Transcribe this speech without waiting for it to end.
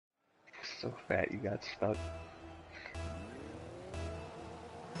So fat you got stuck.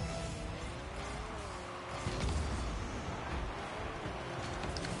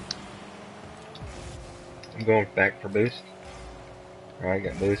 I'm going back for boost. Alright,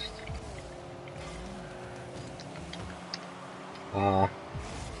 got boost.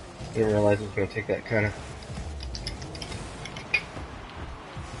 Didn't realize it was going to take that kind of...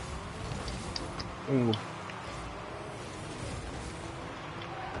 Ooh.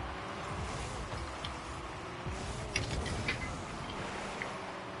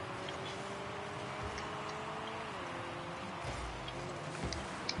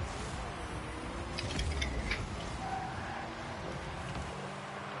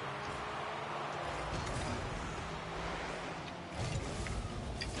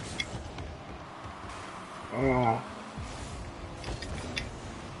 Oh.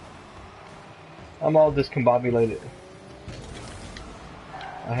 I'm all discombobulated.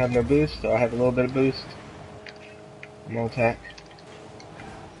 I have no boost, so I have a little bit of boost. I'm on attack.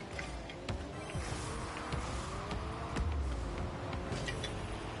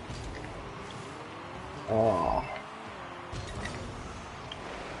 Oh.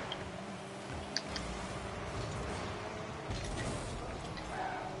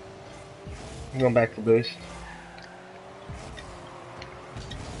 I'm going back for boost.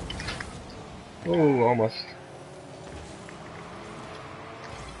 Oh, almost.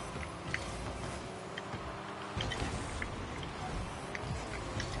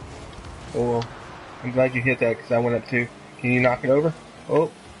 Oh well. I'm glad you hit that because I went up too. Can you knock it over?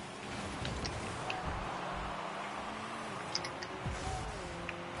 Oh.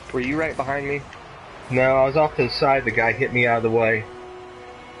 Were you right behind me? No, I was off to the side. The guy hit me out of the way.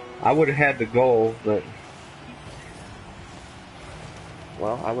 I would have had the goal, but...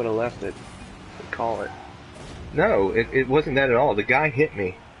 Well, I would have left it. Call it. No, it wasn't that at all. The guy hit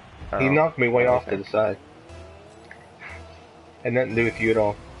me. Oh, He knocked me way off okay. to the side. Had nothing to do with you at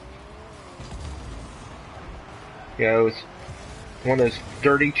all. Yeah, it was one of those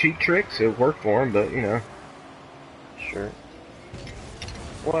dirty cheat tricks. It worked for him, but, you know. Sure.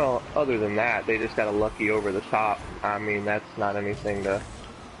 Well, other than that, they just got a lucky over the top. I mean, that's not anything to...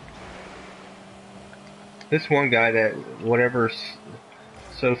 This one guy that, whatever's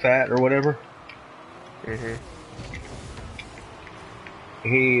so fat or whatever, Mm-hmm.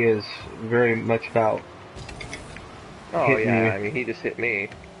 he is very much about Oh, hitting yeah, you. I mean, he just hit me.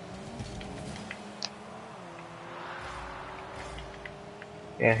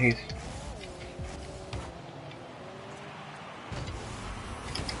 Yeah, he's...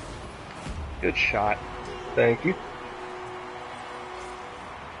 Good shot. Thank you.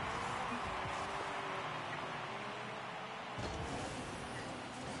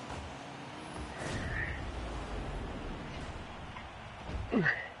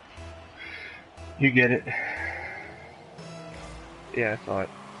 You get it. Yeah, I saw it.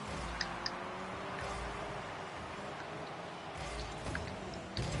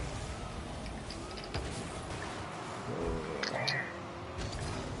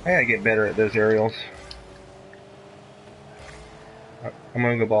 I gotta get better at those aerials. I'm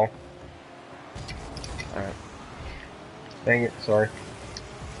gonna go ball. Alright. Dang it, sorry.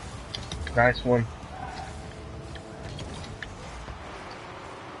 Nice one.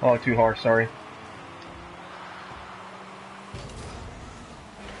 Oh, too hard, sorry.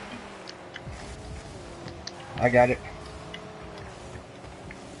 I got it.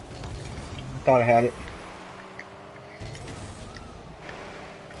 Thought I had it.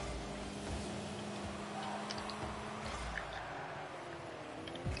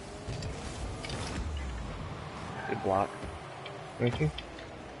 Good block. Thank you.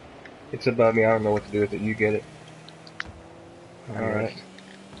 It's above me, I don't know what to do with it. You get it. Alright.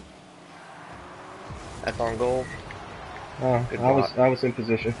 That's on goal. Oh, Good I block. was in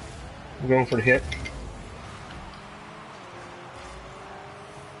position. I'm going for the hit.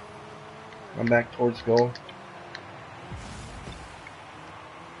 I'm back towards goal.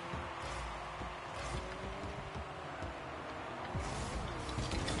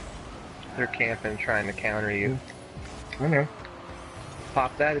 They're camping, trying to counter you. I know.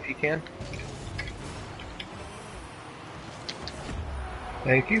 Pop that if you can.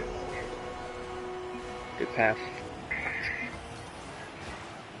 Thank you. Good pass.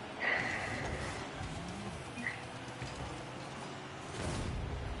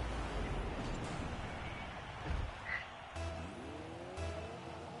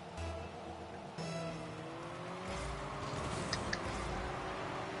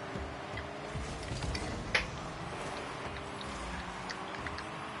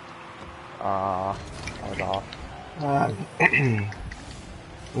 I was off.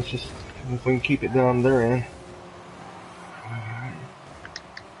 Let's just, if we can keep it down their end.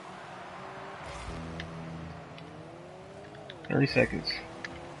 30 seconds.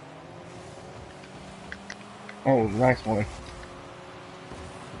 Oh, nice one.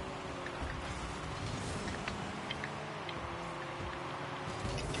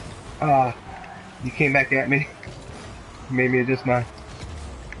 You came back at me. You made me adjust mine.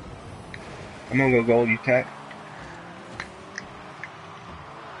 I'm gonna go gold, you tack.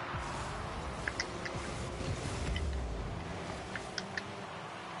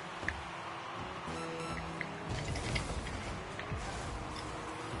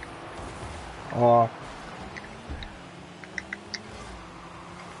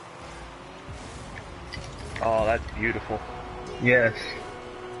 Oh, that's beautiful. yes.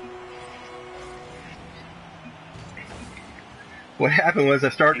 What happened was I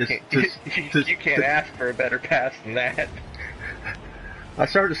started You can't ask for a better pass than that. I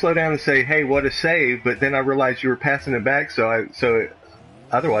started to slow down and say, "Hey, what a save!" But then I realized you were passing it back,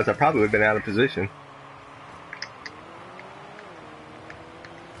 otherwise I probably would have been out of position.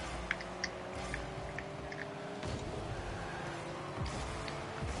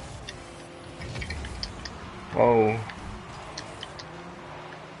 Oh.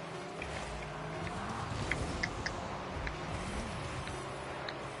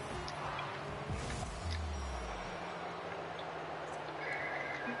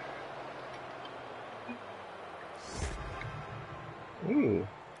 Ooh.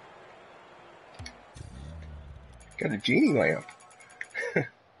 Got a genie lamp.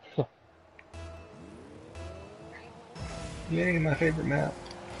 Yay, my favorite map.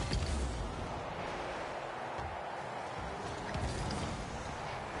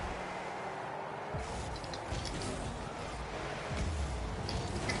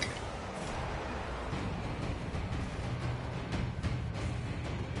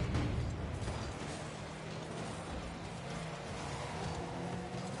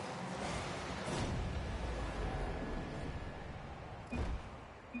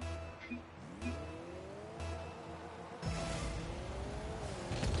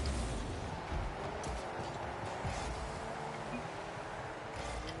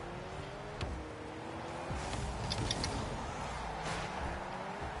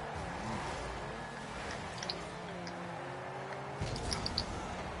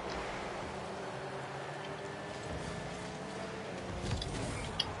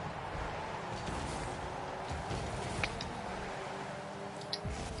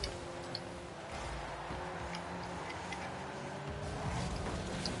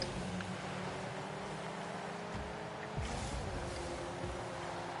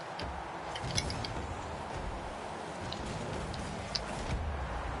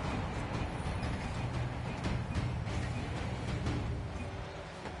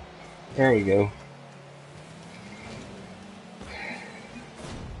 There we go.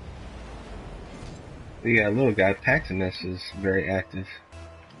 The little guy taxing this is very active.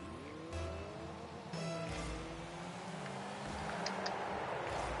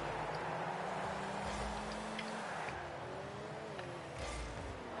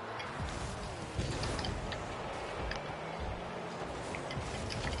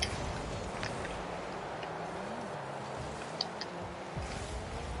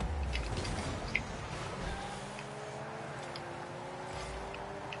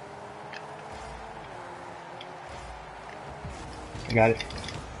 I got it.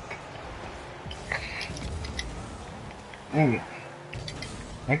 Dang it.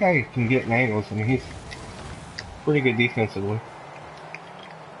 That guy can get angles. I mean, he's pretty good defensively.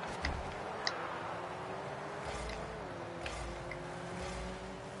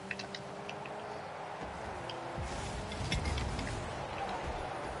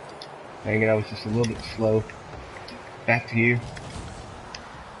 Dang it, I was just a little bit slow. Back to you.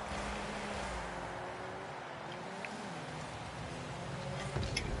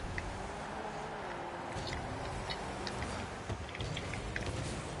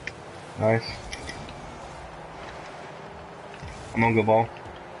 Nice. I'm gonna go ball.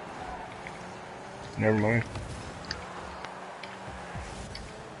 Never mind.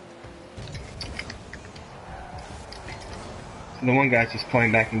 So the one guy's just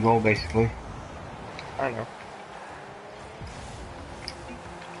playing back and goal, basically. I know.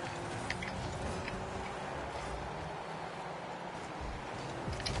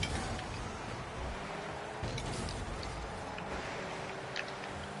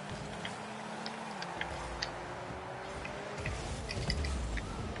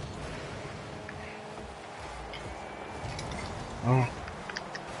 Oh.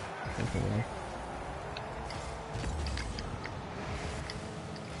 Okay.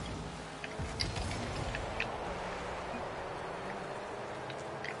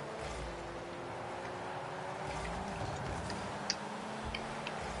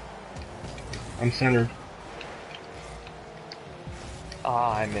 I'm centered.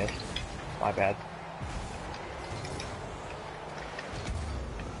 Ah, I missed. My bad.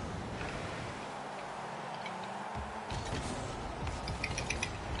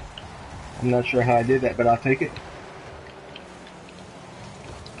 I'm not sure how I did that, but I'll take it.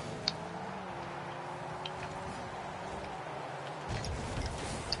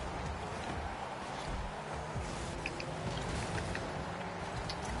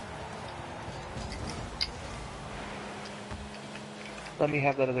 Let me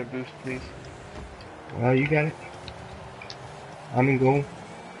have that other boost, please. Well, you got it. I'm in goal.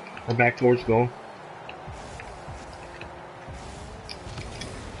 Or back towards goal.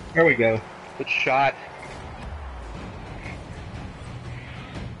 There we go. Good shot.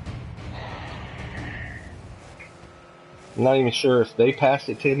 I'm not even sure if they passed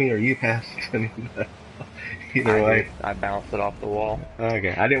it to me or you passed it to me. Either way. I bounced it off the wall.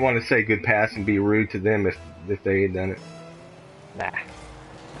 Okay. I didn't want to say good pass and be rude to them if they had done it. Nah.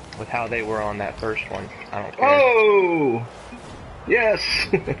 With how they were on that first one, I don't care. Oh! Yes!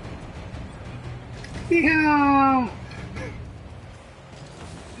 Yeah!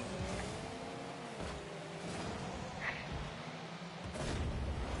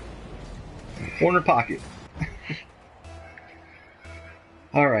 Corner pocket.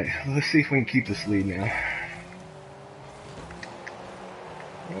 Alright, let's see if we can keep this lead now.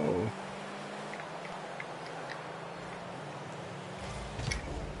 Oh.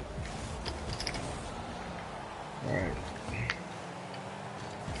 Alright.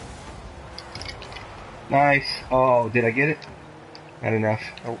 Nice. Oh, did I get it? Not enough.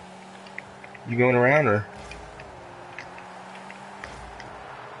 Oh. You going around or?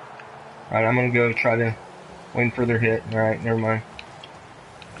 Alright, I'm gonna go try to win for their hit. Alright, never mind.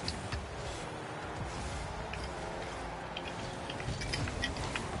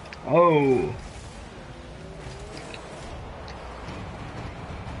 Oh!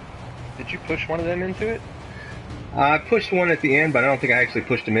 Did you push one of them into it? I pushed one at the end, but I don't think I actually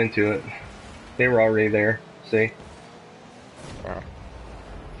pushed them into it. They were already there. See? Oh.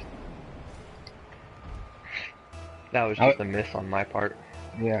 That was just a miss on my part.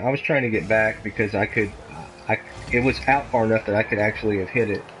 Yeah, I was trying to get back because it was out far enough that I could actually have hit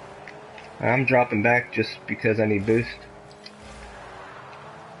it. I'm dropping back just because I need boost.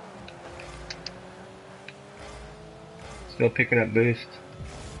 Still picking up boost.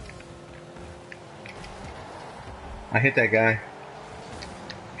 I hit that guy.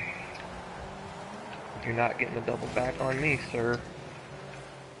 You're not getting the double back on me, sir.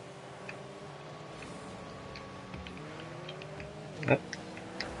 Yep.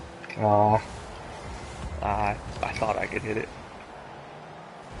 Aw. I thought I could hit it.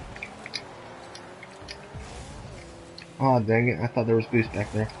 Aw, dang it. I thought there was boost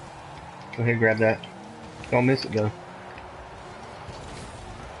back there. Go ahead, grab that. Don't miss it, though.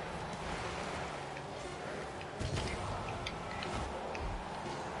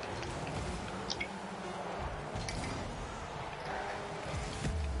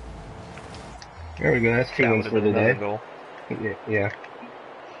 There we go. That's 2 wins for the day. Goal. Yeah.